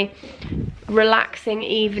on my relaxing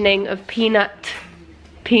evening of penis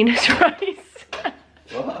rice.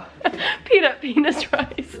 What? Penis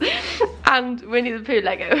rice and Winnie the Pooh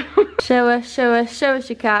Lego. Show us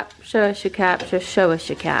your cap. Show us your cap. Show us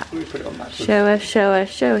your cap. We put it on that. Show us.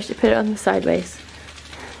 Put it on the sideways.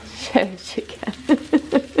 Show us your cap.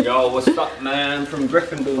 Yo, what's up, man? From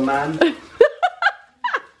Gryffindor, man.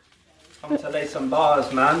 Come to lay some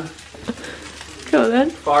bars, man. Go on then.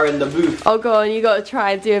 Fire in the booth. Oh, go on. You got to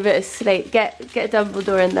try and do a bit of Slate. Get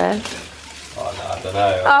Dumbledore in there. Oh, no, I don't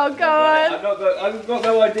know. Oh, go on. I've got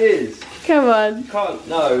no ideas. Come on. You can't,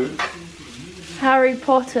 no. Harry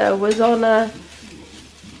Potter was on a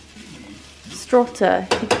trotter.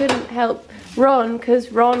 He couldn't help Ron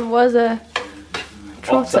because Ron was a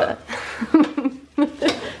trotter.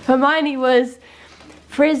 Hermione was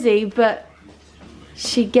frizzy, but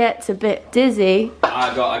she gets a bit dizzy.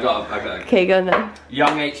 I got it. Okay, go on then.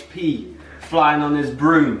 Young HP flying on his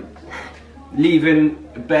broom, leaving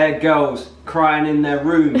bare girls crying in their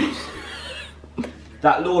rooms.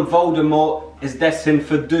 That Lord Voldemort is destined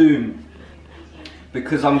for doom.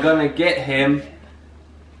 Because I'm gonna get him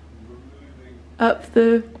up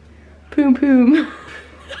the poom poom.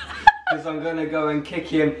 Because I'm gonna go and kick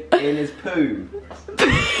him in his poom.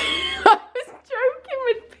 I was joking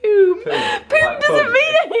with poom. Poom Like doesn't pum.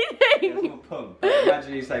 mean anything. It's not pum.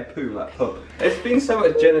 Imagine you say poom like pum. It's been so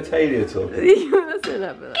much genitalia talk.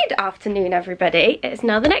 Good afternoon, everybody. It's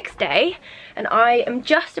now the next day and I am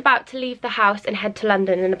just about to leave the house and head to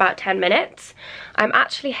London in about 10 minutes. I'm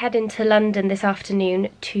actually heading to London this afternoon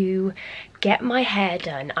to get my hair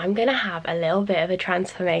done. I'm gonna have a little bit of a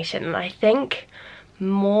transformation, and I think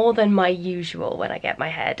more than my usual when I get my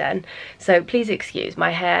hair done. So please excuse,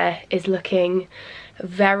 my hair is looking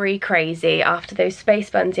very crazy after those space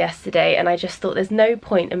buns yesterday, and I just thought there's no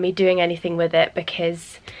point in me doing anything with it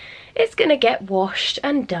because it's gonna get washed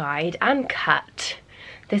and dyed and cut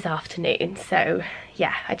this afternoon. So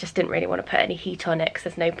yeah, I just didn't really want to put any heat on it because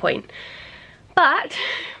there's no point. But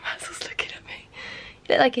Basil's looking at me.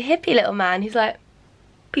 You look like a hippie little man. He's like,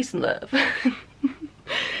 peace and love.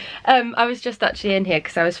 I was just actually in here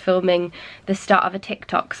because I was filming the start of a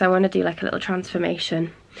TikTok, so I want to do like a little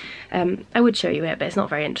transformation. I would show you it, but it's not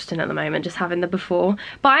very interesting at the moment, just having the before.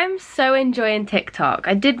 But I'm so enjoying TikTok.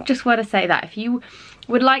 I did just want to say that if you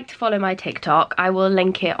would like to follow my TikTok, I will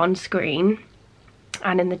link it on screen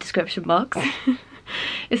and in the description box.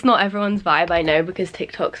 It's not everyone's vibe, I know, because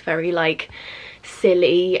TikTok's very like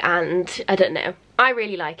silly and I don't know. I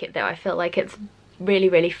really like it though. I feel like it's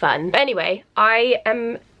really fun. But anyway, I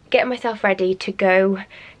am getting myself ready to go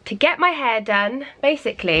to get my hair done.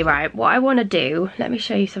 Basically, right, what I want to do, let me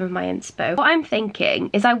show you some of my inspo. What I'm thinking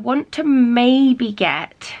is I want to maybe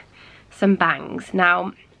get some bangs.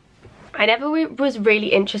 Now, I never was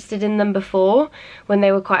really interested in them before when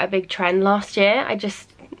they were quite a big trend last year. I just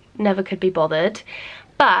never could be bothered.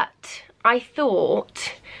 But I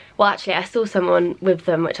thought, well actually I saw someone with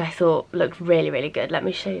them which I thought looked really good. Let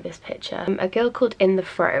me show you this picture. A girl called In The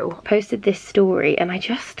Fro posted this story and I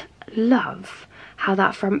just love how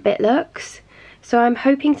that front bit looks. So I'm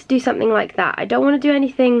hoping to do something like that. I don't want to do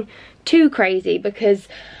anything too crazy because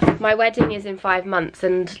my wedding is in 5 months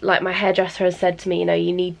and like my hairdresser has said to me, you know,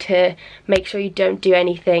 you need to make sure you don't do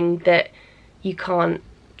anything that you can't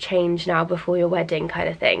change now before your wedding kind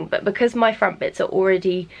of thing. But because my front bits are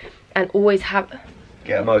already and always have...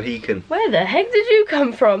 Get a Mohican. Where the heck did you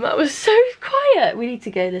come from? That was so quiet. We need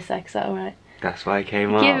to go this sec, is that alright? That's why I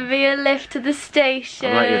came up. Give me a lift to the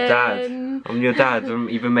station. I'm like your dad. I'm your dad. I'm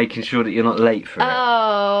even making sure that you're not late for it.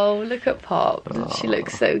 Oh, look at Pop. Oh. She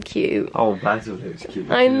looks so cute. Oh, Basil looks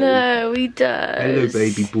cute. I know, he does. Hello,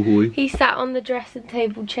 baby boy. He sat on the dressing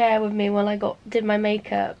table chair with me while I did my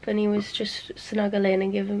makeup, and he was just snuggling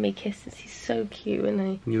and giving me kisses. He's so cute,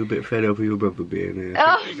 isn't he? You're a bit fed up with your brother being here.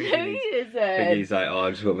 Oh, no, he isn't. I think he's like, oh,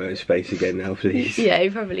 I just want my own space again now, please. Yeah,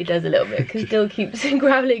 he probably does a little bit, because Dill keeps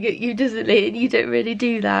growling at you, doesn't he? And you don't really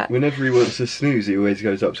do that. Whenever he wants to snooze, he always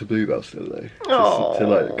goes up to Bluebell still, though. To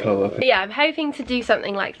like come up. Yeah, I'm hoping to do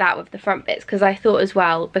something like that with the front bits, because I thought as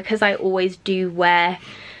well, because I always do wear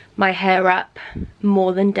my hair up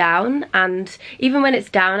more than down, and even when it's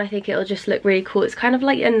down I think it'll just look really cool. It's kind of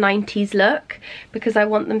like a 90s look because I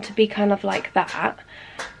want them to be kind of like that,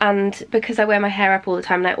 and because I wear my hair up all the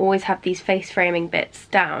time and I always have these face framing bits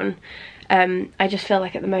down, I just feel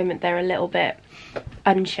like at the moment they're a little bit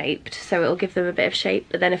unshaped, so it'll give them a bit of shape.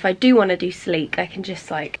 But then if I do want to do sleek, I can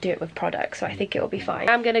just like do it with product, so I think it'll be fine.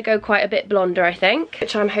 I'm gonna go quite a bit blonder, I think,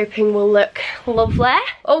 which I'm hoping will look lovely.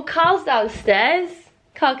 Oh, Carl's downstairs.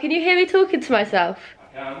 Carl, can you hear me talking to myself?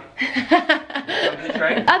 I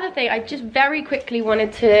Other thing, I just very quickly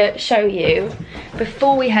wanted to show you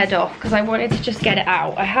before we head off, because I wanted to just get it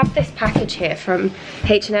out. I have this package here from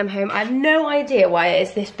H&M Home. I have no idea why it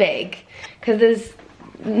is this big, because there's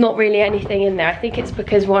not really anything in there. I think it's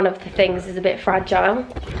because one of the things is a bit fragile.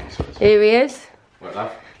 Here he is.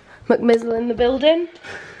 McMizzle in the building.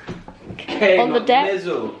 Hey, on the deck.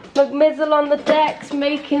 McMizzle on the decks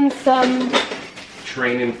making some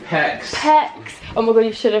training pecs. Oh my god,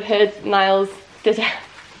 you should have heard Niles did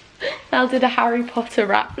a Harry Potter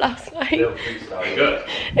rap last night. Good.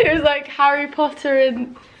 It was like Harry Potter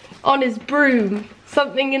and on his broom,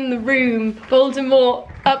 something in the room, Voldemort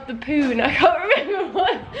up the poon. I can't remember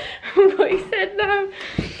what he said now.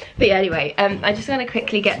 But yeah, anyway, I just want to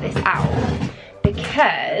quickly get this out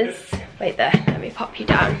because, wait there, let me pop you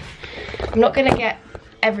down. I'm not going to get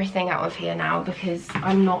everything out of here now because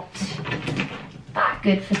I'm not that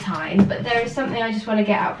good for time, but there is something I just want to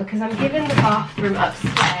get out because I'm giving the bathroom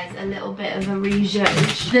upstairs a little bit of a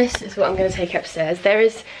rejudge. This is what I'm going to take upstairs. There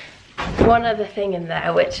is one other thing in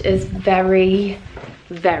there which is very,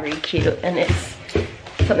 very cute, and it's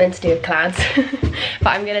something to do with clouds. But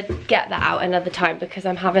I'm gonna get that out another time because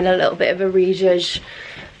I'm having a little bit of a rejudge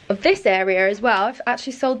of this area as well. I've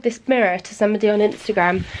actually sold this mirror to somebody on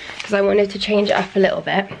Instagram because I wanted to change it up a little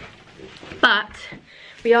bit. But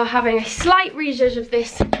we are having a slight rejudge of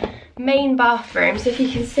this main bathroom. So if you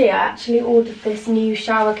can see, I actually ordered this new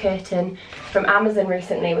shower curtain from Amazon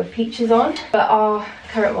recently with peaches on, but our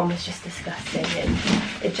current one was just disgusting and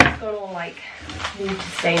it just got all like water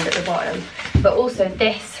stained at the bottom. But also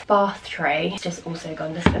this bath tray has just also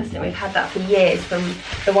gone disgusting. We've had that for years from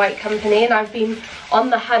the White Company, and I've been on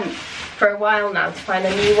the hunt for a while now to find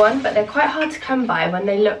a new one, but they're quite hard to come by when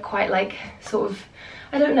they look quite like sort of,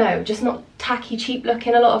 I don't know, just not tacky cheap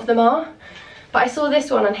looking. A lot of them are. But I saw this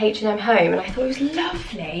one on H&M Home and I thought it was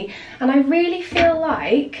lovely, and I really feel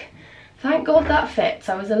like, thank God that fits.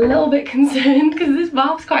 I was a little bit concerned because this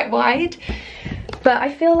bath's quite wide, but I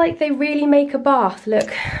feel like they really make a bath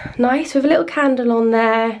look nice with a little candle on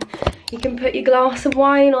there. You can put your glass of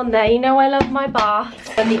wine on there. You know I love my baths.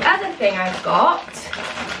 And the other thing I've got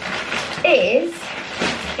is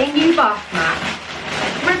a new bath mat.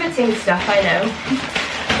 Riveting stuff, I know.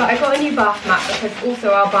 But I got a new bath mat because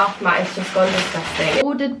also our bath mat has just gone disgusting. I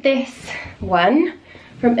ordered this one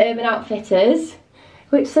from Urban Outfitters,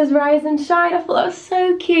 which says Rise and Shine. I thought that was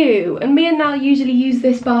so cute. And me and Nal usually use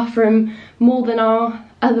this bathroom more than our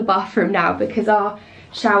other bathroom now because our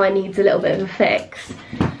shower needs a little bit of a fix.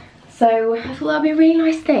 So I thought that'd be a really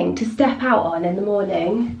nice thing to step out on in the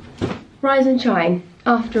morning. Rise and shine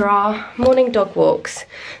after our morning dog walks.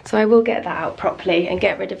 So I will get that out properly and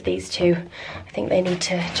get rid of these two. I think they need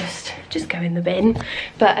to just go in the bin.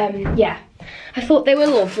 But yeah, I thought they were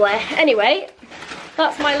lovely. Anyway,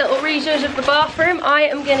 that's my little rejudge of the bathroom. I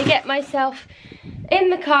am gonna get myself in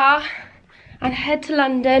the car and head to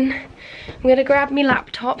London. I'm gonna grab my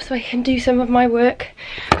laptop so I can do some of my work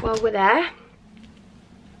while we're there.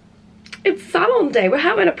 It's salon day. We're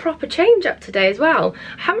having a proper change up today as well.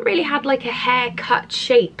 I haven't really had like a haircut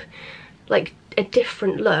shape, like a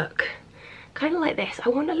different look. Kind of like this. I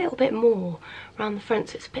want a little bit more around the front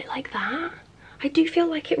so it's a bit like that. I do feel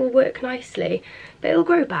like it will work nicely, but it'll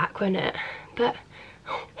grow back, won't it? But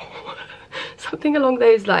something along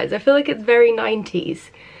those lines. I feel like it's very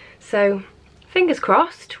 90s. So fingers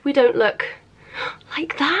crossed we don't look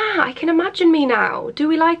like that. I can imagine me now. Do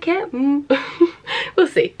we like it? We'll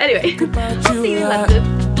see. Anyway, I'll see you in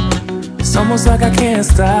London. It's almost like I can't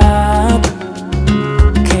stop.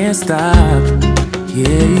 Can't stop.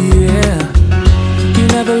 Yeah. You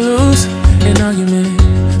never lose an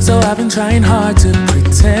argument, so I've been trying hard to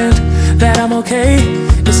pretend that I'm okay.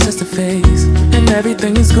 It's just a phase, and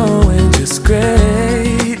everything is going just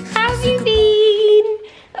great. How have you been?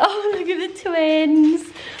 Oh, look at the twins.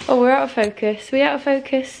 Oh, we're out of focus. We out of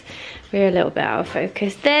focus? We're a little bit out of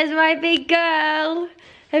focus. There's my big girl.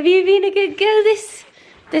 Have you been a good girl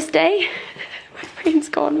this day? My brain's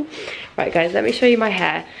gone. Right, guys, let me show you my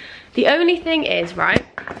hair. The only thing is, right,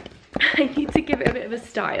 I need to give it a bit of a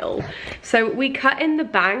style. So we cut in the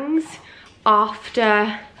bangs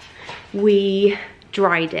after we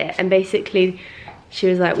dried it, and basically she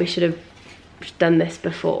was like, we should have done this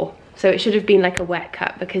before. So it should have been like a wet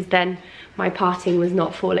cut, because then my parting was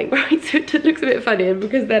not falling right, so it looks a bit funny, and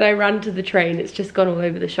because then I ran to the train, it's just gone all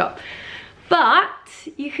over the shop. But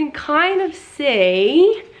you can kind of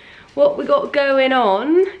see what we got going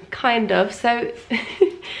on, kind of. So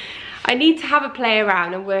I need to have a play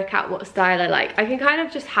around and work out what style I like. I can kind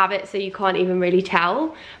of just have it so you can't even really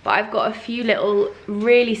tell, but I've got a few little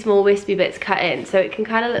really small wispy bits cut in, so it can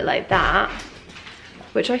kind of look like that,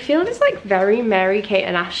 which I feel is like very Mary-Kate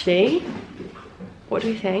and Ashley. What do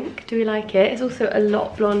we think? Do we like it? It's also a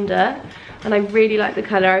lot blonder, and I really like the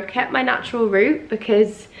colour. I've kept my natural root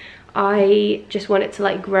because I just want it to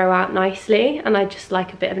like grow out nicely, and I just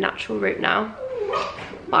like a bit of natural root now.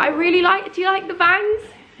 But I really like it. Do you like the bangs?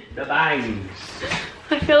 The bangs.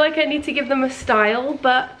 I feel like I need to give them a style,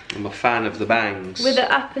 but I'm a fan of the bangs. with it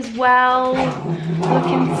up as well,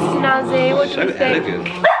 looking snazzy. What do you think?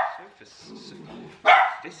 Elegant. So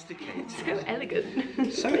sophisticated. So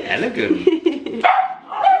elegant. So elegant.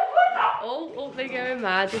 Oh, they're going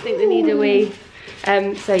mad. I think they need a wee.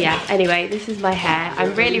 So yeah, anyway, this is my hair.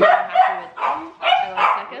 I'm really, really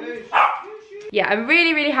happy with it. Yeah, I'm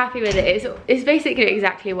really, really happy with it. It's basically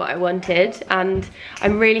exactly what I wanted, and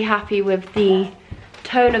I'm really happy with the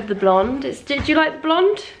tone of the blonde. Did you like the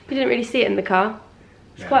blonde? You didn't really see it in the car.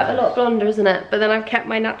 It's quite a lot blonder, isn't it? But then I've kept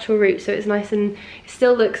my natural root, so it's nice, and it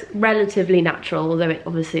still looks relatively natural, although it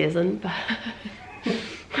obviously isn't. But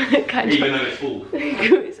kind of. Even though it's all.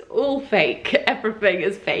 It's all fake. Everything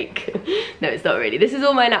is fake. No, it's not really. This is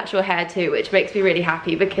all my natural hair too, which makes me really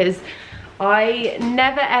happy because I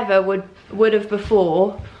never ever would have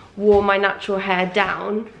before wore my natural hair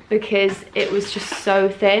down because it was just so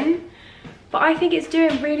thin. But I think it's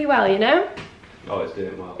doing really well, you know? Oh, it's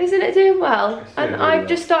doing well. Isn't it doing well? And really I've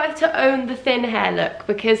just started to own the thin hair look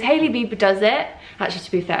because Hailey Bieber does it. Actually,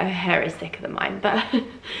 to be fair, her hair is thicker than mine, but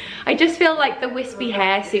I just feel like the wispy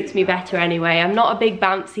hair suits me better anyway. I'm not a big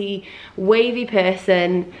bouncy, wavy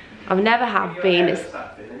person. I've never have been.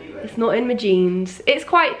 It's not in my genes. It's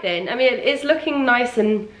quite thin. I mean, it's looking nice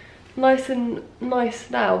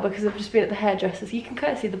now because I've just been at the hairdressers. You can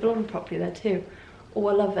kind of see the blonde properly there too. Oh,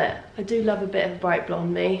 I love it. I do love a bit of bright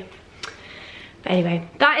blonde me. But anyway,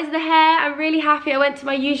 that is the hair. I'm really happy. I went to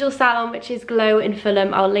my usual salon, which is Glow in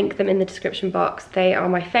Fulham. I'll link them in the description box. They are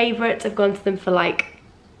my favourites. I've gone to them for like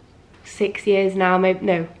 6 years now. Maybe,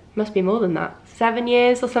 no, must be more than that. 7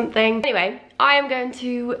 years or something. Anyway, I am going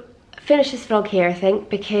to finish this vlog here, I think,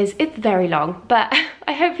 because it's very long. But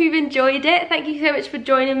I hope you've enjoyed it. Thank you so much for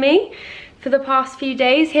joining me for the past few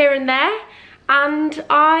days here and there. And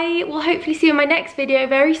I will hopefully see you in my next video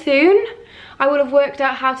very soon. I will have worked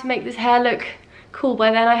out how to make this hair look cool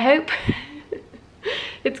by then, I hope.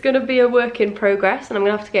 It's gonna be a work in progress and I'm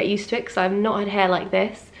gonna have to get used to it because I've not had hair like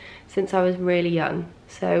this since I was really young.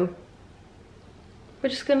 So we're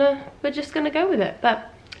just gonna go with it.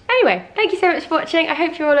 But anyway, thank you so much for watching. I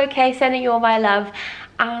hope you're all okay, sending you all my love,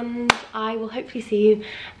 and I will hopefully see you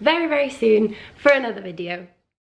very, very soon for another video.